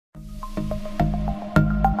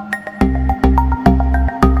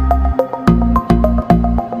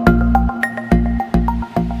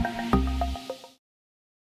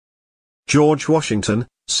George Washington,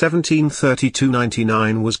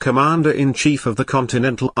 1732–99, was Commander-in-Chief of the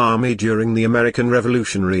Continental Army during the American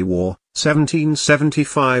Revolutionary War,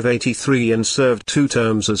 1775–83, and served 2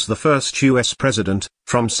 terms as the first U.S. President,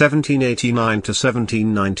 from 1789 to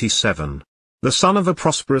 1797. The son of a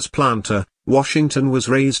prosperous planter, Washington was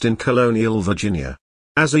raised in colonial Virginia.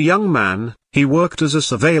 As a young man, he worked as a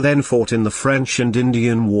surveyor, then fought in the French and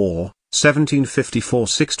Indian War,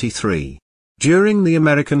 1754–63. During the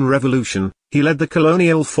American Revolution, he led the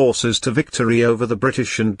colonial forces to victory over the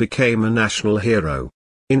British and became a national hero.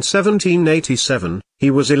 In 1787,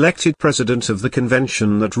 he was elected president of the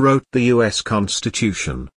convention that wrote the U.S.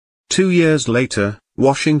 Constitution. 2 years later,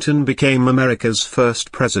 Washington became America's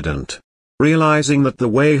first president. Realizing that the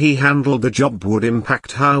way he handled the job would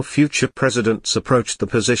impact how future presidents approached the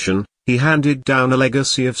position, he handed down a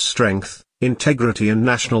legacy of strength, integrity and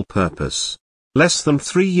national purpose. Less than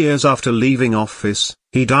 3 years after leaving office,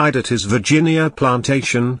 he died at his Virginia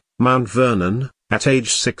plantation, Mount Vernon, at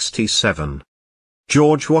age 67.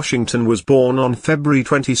 George Washington was born on February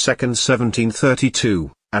 22,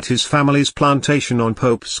 1732, at his family's plantation on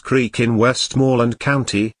Pope's Creek in Westmoreland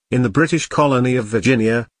County, in the British colony of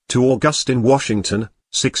Virginia, to Augustine Washington,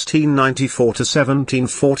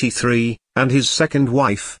 1694–1743, and his second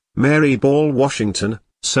wife, Mary Ball Washington,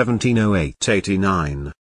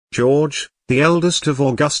 1708–89. George, the eldest of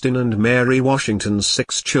Augustine and Mary Washington's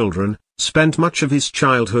 6 children, spent much of his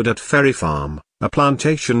childhood at Ferry Farm, a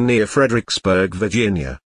plantation near Fredericksburg,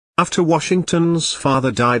 Virginia. After Washington's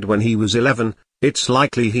father died when he was 11, it's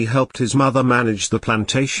likely he helped his mother manage the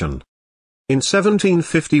plantation. In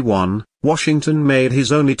 1751, Washington made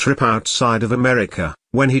his only trip outside of America,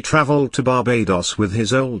 when he traveled to Barbados with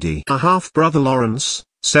his older half-brother Lawrence,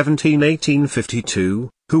 1718–52,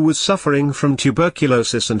 who was suffering from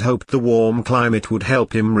tuberculosis and hoped the warm climate would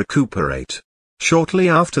help him recuperate. Shortly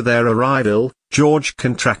after their arrival, George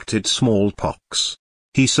contracted smallpox.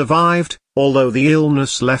 He survived, although the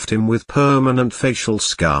illness left him with permanent facial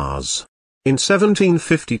scars. In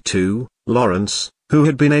 1752, Lawrence, who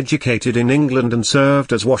had been educated in England and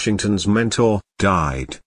served as Washington's mentor,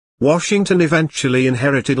 died. Washington eventually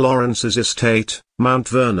inherited Lawrence's estate, Mount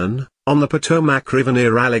Vernon, on the Potomac River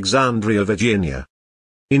near Alexandria, Virginia.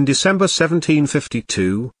 In December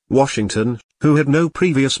 1752, Washington, who had no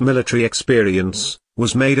previous military experience,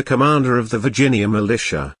 was made a commander of the Virginia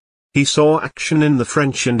militia. He saw action in the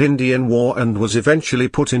French and Indian War and was eventually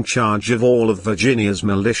put in charge of all of Virginia's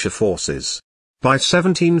militia forces. By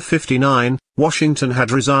 1759, Washington had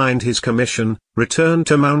resigned his commission, returned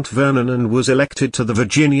to Mount Vernon and was elected to the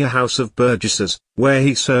Virginia House of Burgesses, where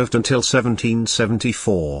he served until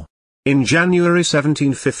 1774. In January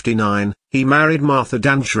 1759, he married Martha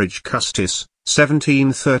Dandridge Custis,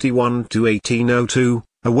 1731–1802,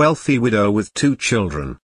 a wealthy widow with 2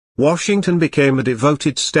 children. Washington became a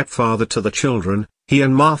devoted stepfather to the children. He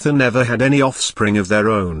and Martha never had any offspring of their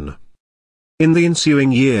own. In the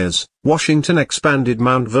ensuing years, Washington expanded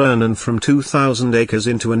Mount Vernon from 2,000 acres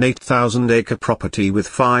into an 8,000-acre property with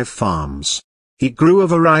 5 farms. He grew a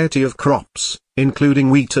variety of crops, including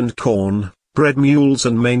wheat and corn, bred mules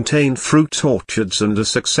and maintained fruit orchards and a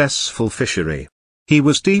successful fishery. He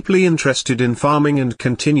was deeply interested in farming and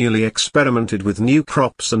continually experimented with new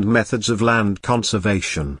crops and methods of land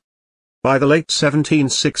conservation. By the late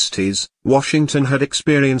 1760s, Washington had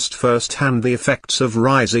experienced firsthand the effects of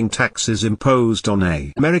rising taxes imposed on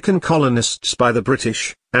American colonists by the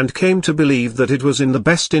British, and came to believe that it was in the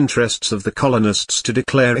best interests of the colonists to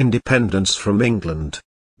declare independence from England.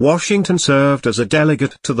 Washington served as a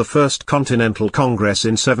delegate to the First Continental Congress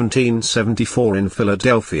in 1774 in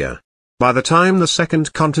Philadelphia. By the time the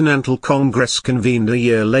Second Continental Congress convened a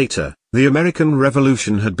year later, the American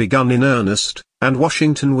Revolution had begun in earnest, and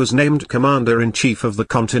Washington was named Commander-in-Chief of the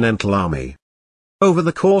Continental Army. Over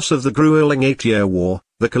the course of the grueling 8-year war,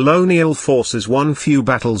 the colonial forces won few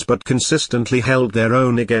battles but consistently held their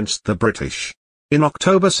own against the British. In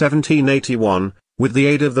October 1781, with the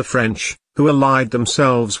aid of the French, who allied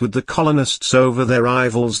themselves with the colonists over their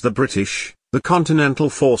rivals the British, the Continental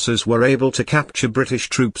forces were able to capture British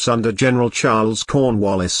troops under General Charles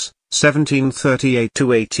Cornwallis,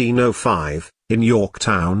 1738–1805, in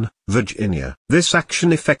Yorktown, Virginia. This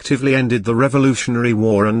action effectively ended the Revolutionary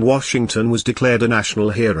War and Washington was declared a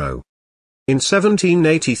national hero. In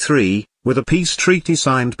 1783, with a peace treaty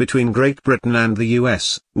signed between Great Britain and the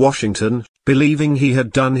U.S., Washington, believing he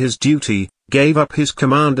had done his duty, gave up his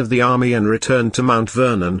command of the army and returned to Mount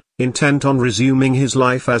Vernon, intent on resuming his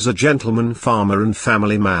life as a gentleman farmer and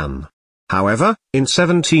family man. However, in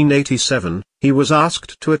 1787, he was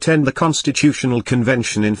asked to attend the Constitutional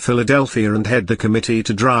Convention in Philadelphia and head the committee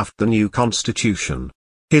to draft the new Constitution.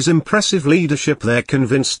 His impressive leadership there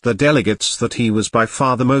convinced the delegates that he was by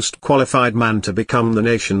far the most qualified man to become the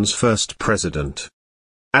nation's first president.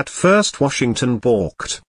 At first Washington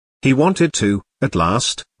balked. He wanted to, at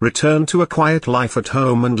last, return to a quiet life at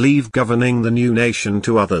home and leave governing the new nation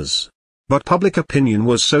to others. But public opinion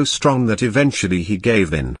was so strong that eventually he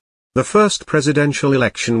gave in. The first presidential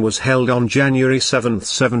election was held on January 7,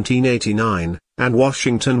 1789, and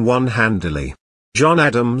Washington won handily. John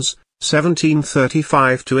Adams,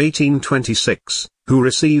 1735 to 1826, who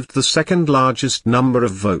received the second largest number of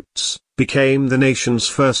votes, became the nation's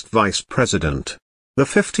first vice president. The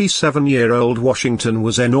 57-year-old Washington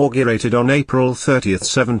was inaugurated on April 30,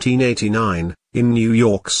 1789, in New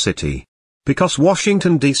York City. Because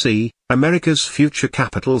Washington, D.C., America's future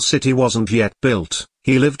capital city wasn't yet built,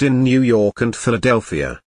 he lived in New York and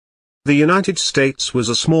Philadelphia. The United States was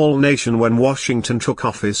a small nation when Washington took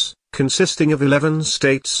office, consisting of 11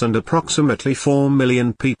 states and approximately 4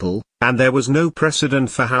 million people, and there was no precedent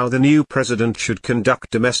for how the new president should conduct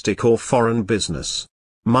domestic or foreign business.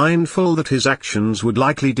 Mindful that his actions would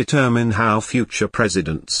likely determine how future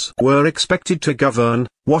presidents were expected to govern,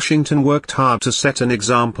 Washington worked hard to set an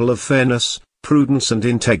example of fairness, prudence and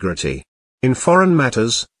integrity. In foreign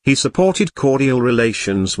matters, he supported cordial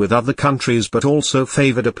relations with other countries but also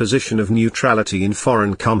favored a position of neutrality in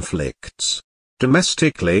foreign conflicts.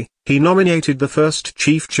 Domestically, he nominated the first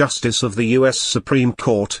Chief Justice of the U.S. Supreme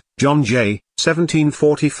Court, John Jay,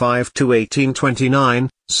 1745 to 1829,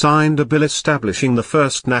 signed a bill establishing the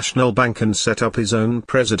first national bank and set up his own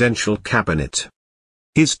presidential cabinet.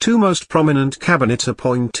 His two most prominent cabinet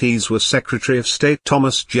appointees were Secretary of State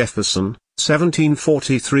Thomas Jefferson,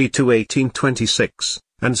 1743 to 1826,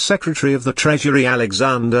 and Secretary of the Treasury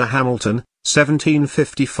Alexander Hamilton,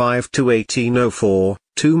 1755 to 1804,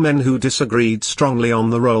 two men who disagreed strongly on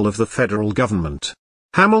the role of the federal government.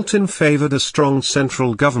 Hamilton favored a strong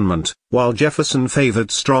central government, while Jefferson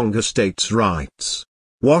favored stronger states' rights.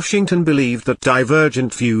 Washington believed that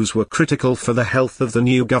divergent views were critical for the health of the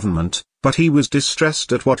new government, but he was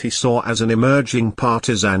distressed at what he saw as an emerging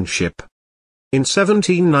partisanship. In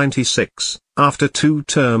 1796, after 2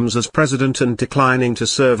 terms as president and declining to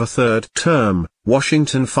serve a third term,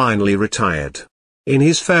 Washington finally retired. In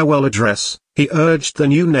his farewell address, he urged the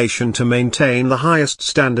new nation to maintain the highest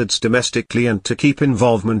standards domestically and to keep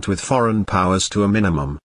involvement with foreign powers to a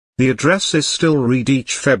minimum. The address is still read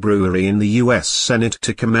each February in the U.S. Senate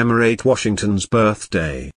to commemorate Washington's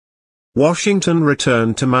birthday. Washington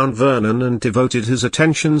returned to Mount Vernon and devoted his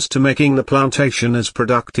attentions to making the plantation as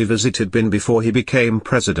productive as it had been before he became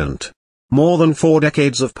president. More than 4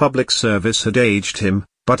 decades of public service had aged him,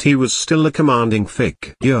 but he was still a commanding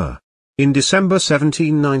figure. In December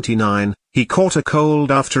 1799, he caught a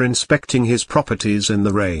cold after inspecting his properties in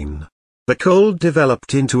the rain. The cold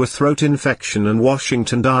developed into a throat infection and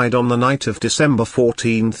Washington died on the night of December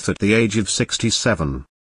 14 at the age of 67.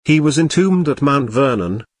 He was entombed at Mount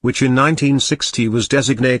Vernon, which in 1960 was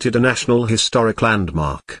designated a National Historic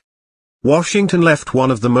Landmark. Washington left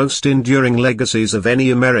one of the most enduring legacies of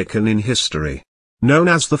any American in history. Known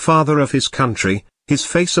as the father of his country, his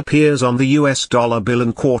face appears on the U.S. dollar bill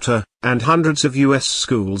and quarter, and hundreds of U.S.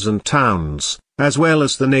 schools and towns, as well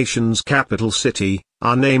as the nation's capital city,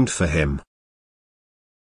 are named for him.